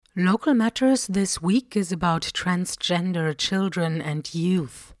Local Matters this week is about transgender children and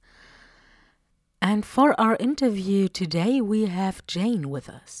youth. And for our interview today, we have Jane with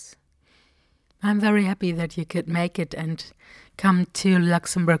us. I'm very happy that you could make it and come to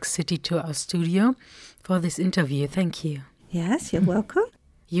Luxembourg City to our studio for this interview. Thank you. Yes, you're welcome.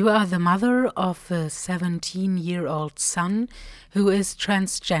 You are the mother of a 17-year-old son who is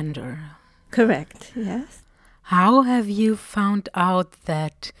transgender. Correct, yes. How have you found out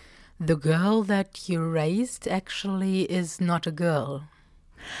that the girl that you raised actually is not a girl?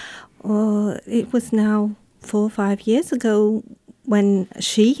 Well, it was now 4 or 5 years ago when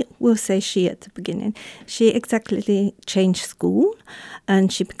we'll say she at the beginning, she exactly changed school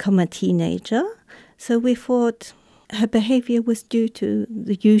and she became a teenager. So we thought her behavior was due to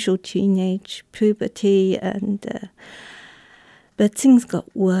the usual teenage puberty but things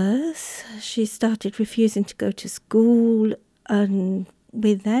got worse. She started refusing to go to school, and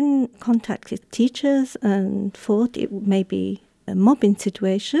we then contacted teachers and thought it may be a mobbing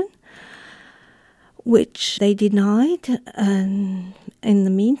situation, which they denied. And in the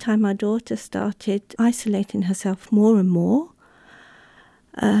meantime, my daughter started isolating herself more and more.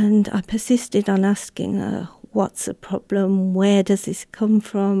 And I persisted on asking her, what's the problem? Where does this come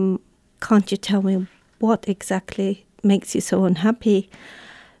from? Can't you tell me what exactly makes you so unhappy?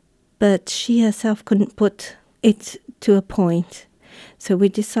 But she herself couldn't put it to a point. So we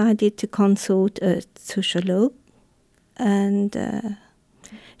decided to consult a sociologue, and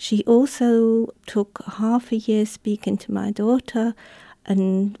she also took half a year speaking to my daughter,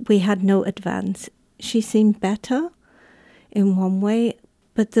 and we had no advance. She seemed better in one way,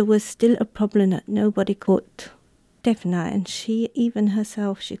 but there was still a problem that nobody could deny, and even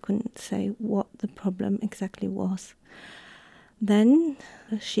herself, she couldn't say what the problem exactly was. Then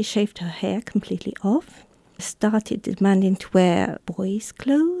she shaved her hair completely off, started demanding to wear boys'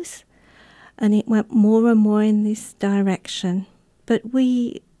 clothes, and it went more and more in this direction. But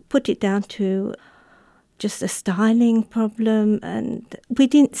we put it down to just a styling problem, and we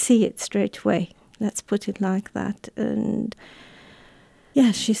didn't see it straight away. Let's put it like that. And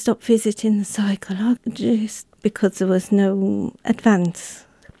yeah, she stopped visiting the psychologist because there was no advance.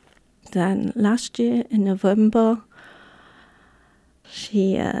 Then last year in November,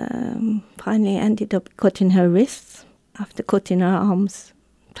 she finally ended up cutting her wrists after cutting her arms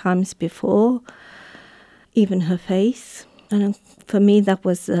times before, even her face. And for me, that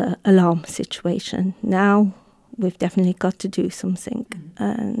was an alarm situation. Now we've definitely got to do something.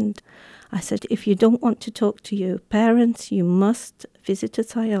 And I said, if you don't want to talk to your parents, you must visit a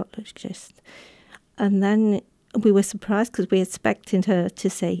psychologist. And then we were surprised because we expected her to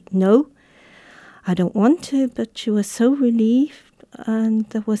say, no, I don't want to. But she was so relieved, and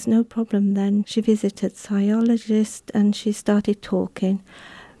there was no problem then. She visited a psychologist and she started talking.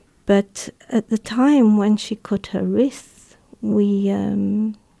 But at the time when she cut her wrists, we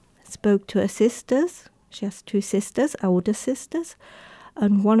spoke to her sisters. She has 2 sisters, older sisters.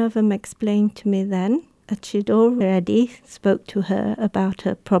 And one of them explained to me then that she'd already spoke to her about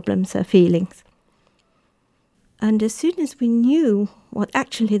her problems, her feelings. And as soon as we knew what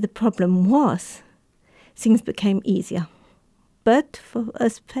actually the problem was, things became easier. But for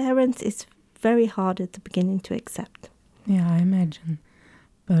us parents, it's very hard at the beginning to accept. Yeah, I imagine.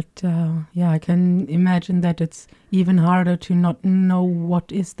 But I can imagine that it's even harder to not know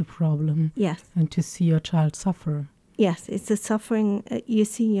what is the problem. Yes. And to see your child suffer. Yes, it's a suffering. You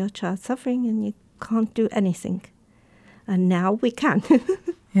see your child suffering and you can't do anything. And now we can.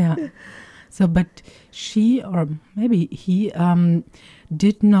 Yeah. So, but she, or maybe he,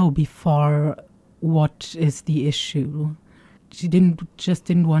 did know before what is the issue. She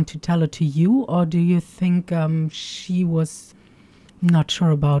didn't want to tell it to you, or do you think she was not sure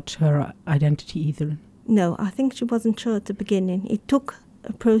about her identity either? No, I think she wasn't sure at the beginning. It took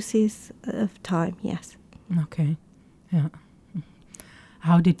a process of time, yes. Okay, yeah.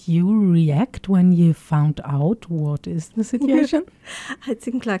 How did you react when you found out what is the situation? I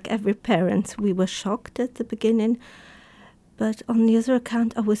think like every parent, we were shocked at the beginning. But on the other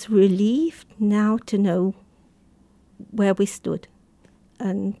account, I was relieved now to know where we stood.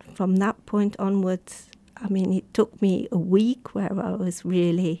 And from that point onwards, I mean, it took me a week where I was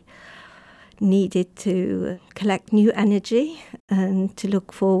really needed to collect new energy and to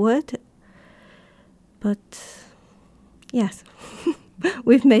look forward. But yes,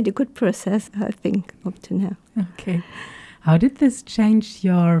 we've made a good process, I think, up to now. Okay. How did this change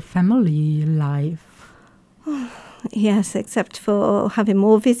your family life? Yes, except for having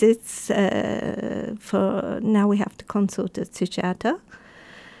more visits. For now we have to consult a psychiater.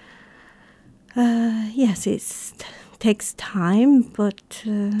 Yes, it's takes time, but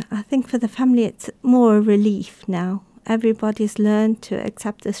I think for the family it's more a relief now. Everybody's learned to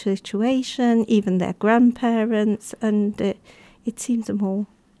accept the situation, even their grandparents, and it seems a more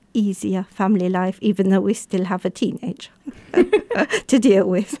easier family life, even though we still have a teenager to deal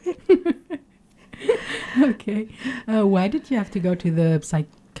with. Okay. Why did you have to go to the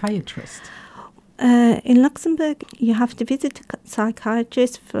psychiatrist? In Luxembourg, you have to visit a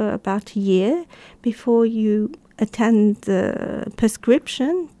psychiatrist for about a year before you attend the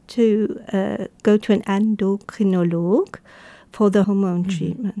prescription to go to an endocrinologue for the hormone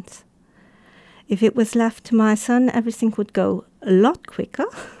treatments. If it was left to my son, everything would go a lot quicker.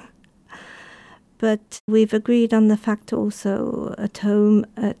 But we've agreed on the fact also at home,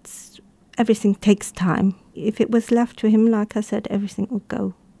 everything takes time. If it was left to him, like I said, everything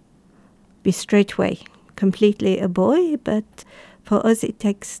would be straight away, completely a boy, but for us it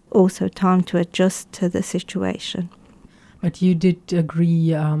takes also time to adjust to the situation. But you did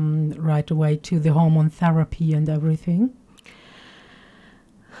agree right away to the hormone therapy and everything?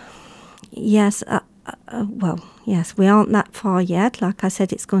 Yes, yes, we aren't that far yet. Like I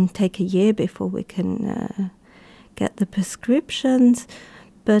said, it's going to take a year before we can get the prescriptions,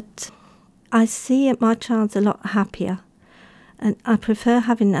 but I see my child's a lot happier, and I prefer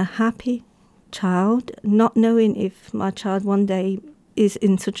having a happy child, not knowing if my child one day is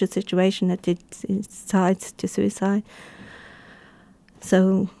in such a situation that it decides to suicide.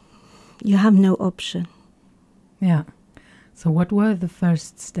 So you have no option. Yeah. So what were the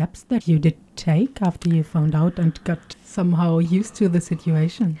first steps that you did take after you found out and got somehow used to the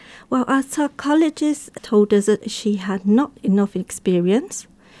situation? Well, our psychologist told us that she had not enough experience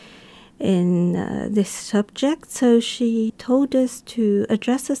in this subject, so she told us to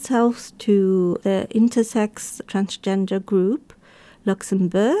address ourselves to the intersex transgender group,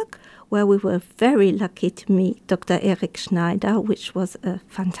 Luxembourg, where we were very lucky to meet Dr. Eric Schneider, which was a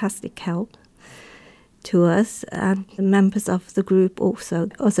fantastic help to us, and the members of the group also,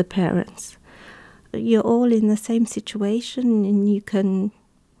 other parents. You're all in the same situation and you can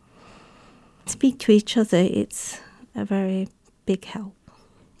speak to each other. It's a very big help.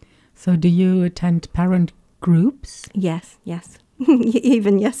 So do you attend parent groups? Yes.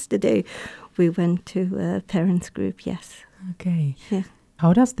 Even yesterday we went to a parents group, yes. Okay. Yeah.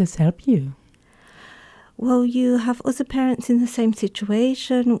 How does this help you? Well, you have other parents in the same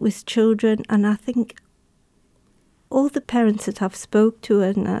situation with children, and I think all the parents that I've spoke to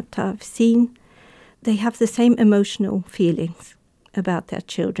and that I've seen, they have the same emotional feelings about their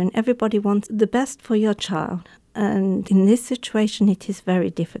children. Everybody wants the best for your child. And in this situation, it is very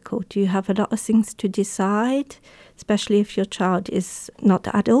difficult. You have a lot of things to decide, especially if your child is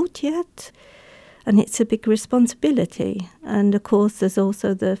not adult yet. And it's a big responsibility. And of course, there's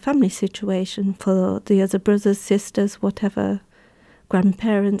also the family situation for the other brothers, sisters, whatever,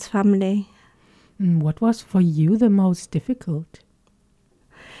 grandparents, family. What was for you the most difficult?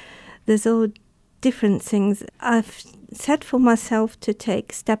 There's all different things. I've said for myself to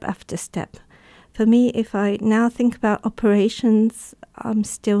take step after step. For me, if I now think about operations, I'm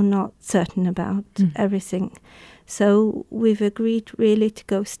still not certain about everything. So we've agreed really to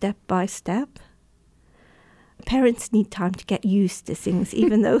go step by step. Parents need time to get used to things,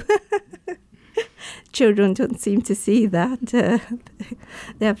 even though children don't seem to see that.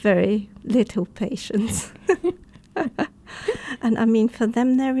 They have very little patience. And I mean, for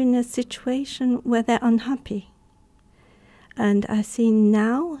them, they're in a situation where they're unhappy. And I see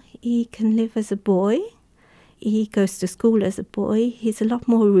now he can live as a boy. He goes to school as a boy. He's a lot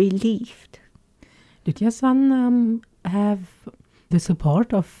more relieved. Did your son have the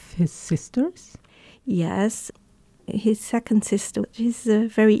support of his sisters? Yes. His second sister is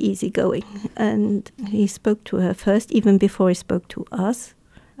very easygoing, and he spoke to her first, even before he spoke to us.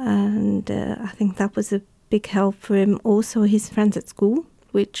 And I think that was a big help for him. Also, his friends at school,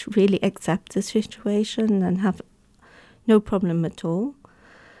 which really accept the situation and have no problem at all,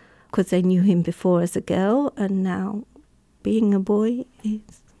 because they knew him before as a girl, and now being a boy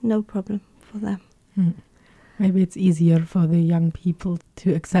is no problem for them. Maybe it's easier for the young people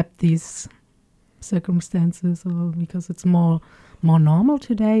to accept these circumstances, or because it's more normal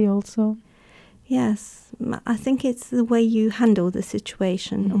today also. Yes, I think it's the way you handle the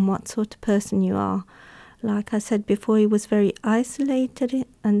situation and what sort of person you are. Like I said before, he was very isolated,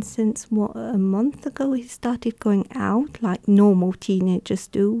 and since a month ago he started going out like normal teenagers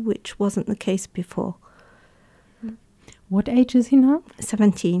do, which wasn't the case before. What age is he now?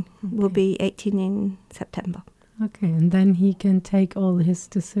 17. Okay. Will be 18 in September. Okay, and then he can take all his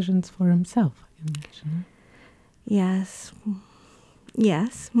decisions for himself, I imagine. Yes.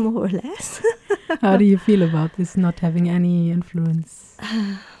 Yes, more or less. How do you feel about this not having any influence?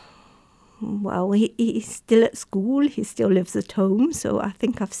 Well, he's still at school, he still lives at home, so I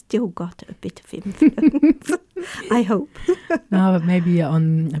think I've still got a bit of influence. I hope. No, but maybe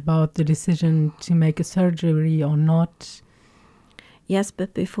about the decision to make a surgery or not. Yes,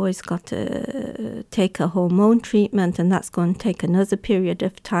 but before he's got to take a hormone treatment, and that's going to take another period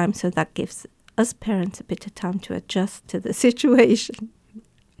of time, so that gives us parents a bit of time to adjust to the situation.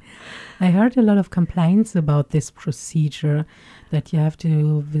 I heard a lot of complaints about this procedure, that you have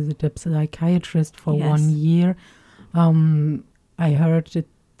to visit a psychiatrist for 1 year. I heard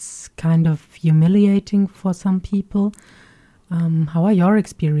it's kind of humiliating for some people. How are your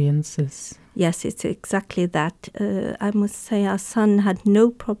experiences? Yes, it's exactly that. I must say our son had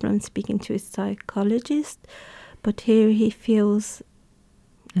no problem speaking to his psychologist, but here he feels,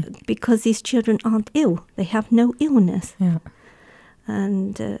 because these children aren't ill, they have no illness. Yeah.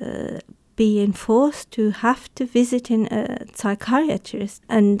 And being forced to have to visit a psychiatrist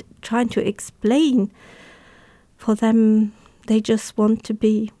and trying to explain, for them, they just want to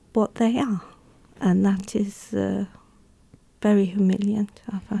be what they are. And that is very humiliant,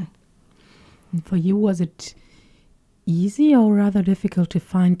 I find. And for you, was it easy or rather difficult to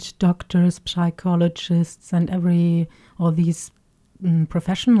find doctors, psychologists, and all these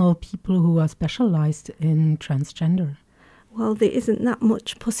professional people who are specialized in transgender? Well, there isn't that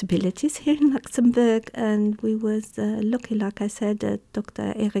much possibilities here in Luxembourg, and we was lucky, like I said,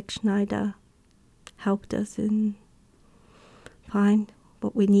 Dr. Eric Schneider helped us in find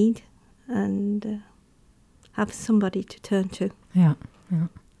what we need and have somebody to turn to. Yeah.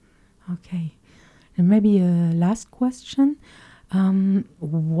 Okay. And maybe a last question.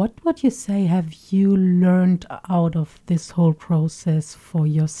 What would you say have you learned out of this whole process for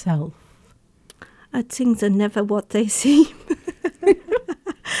yourself? Things are never what they seem.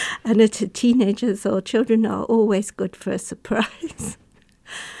 And teenagers or children are always good for a surprise.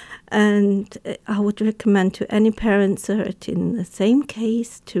 And I would recommend to any parents that are in the same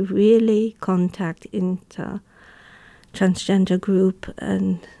case to really contact Inter Transgender Group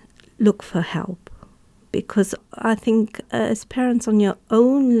and look for help. Because I think as parents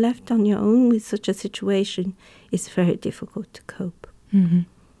left on your own with such a situation, it's very difficult to cope. Mm-hmm.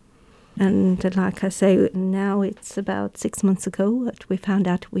 And like I say, now it's about 6 months ago that we found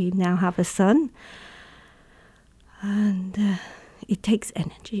out we now have a son. And it takes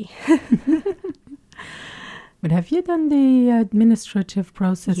energy. But have you done the administrative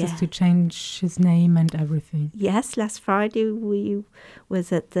processes to change his name and everything? Yes, last Friday we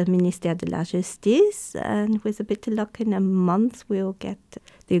was at the Ministère de la Justice, and with a bit of luck in a month we'll get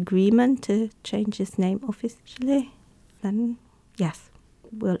the agreement to change his name officially. Then, yes,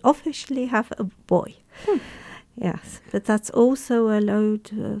 we'll officially have a boy. Yes, but that's also a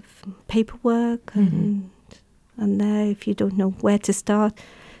load of paperwork and there, if you don't know where to start,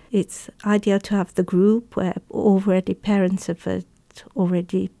 it's ideal to have the group where already parents have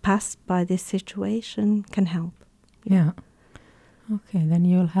already passed by this situation can help. Yeah. Okay, then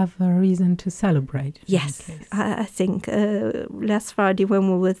you'll have a reason to celebrate. Yes, I think last Friday when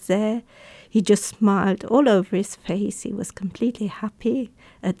we were there, he just smiled all over his face. He was completely happy.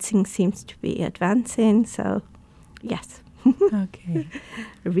 Things seems to be advancing, so yes. Okay.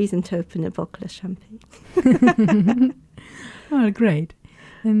 A reason to open a bottle of champagne. Well, great.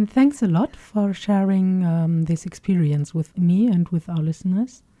 And thanks a lot for sharing this experience with me and with our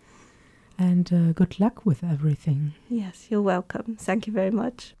listeners. And good luck with everything. Yes, you're welcome. Thank you very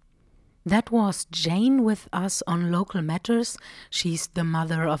much. That was Jane with us on Local Matters. She's the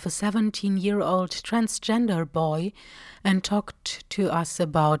mother of a 17-year-old transgender boy and talked to us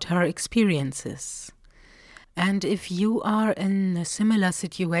about her experiences. And if you are in a similar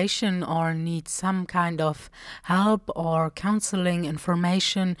situation or need some kind of help or counseling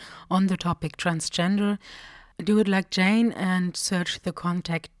information on the topic transgender, do it like Jane and search the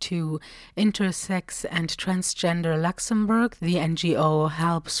contact to Intersex and Transgender Luxembourg. The NGO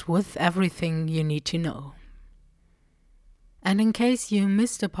helps with everything you need to know. And in case you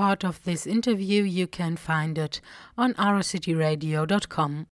missed a part of this interview, you can find it on ourcityradio.com.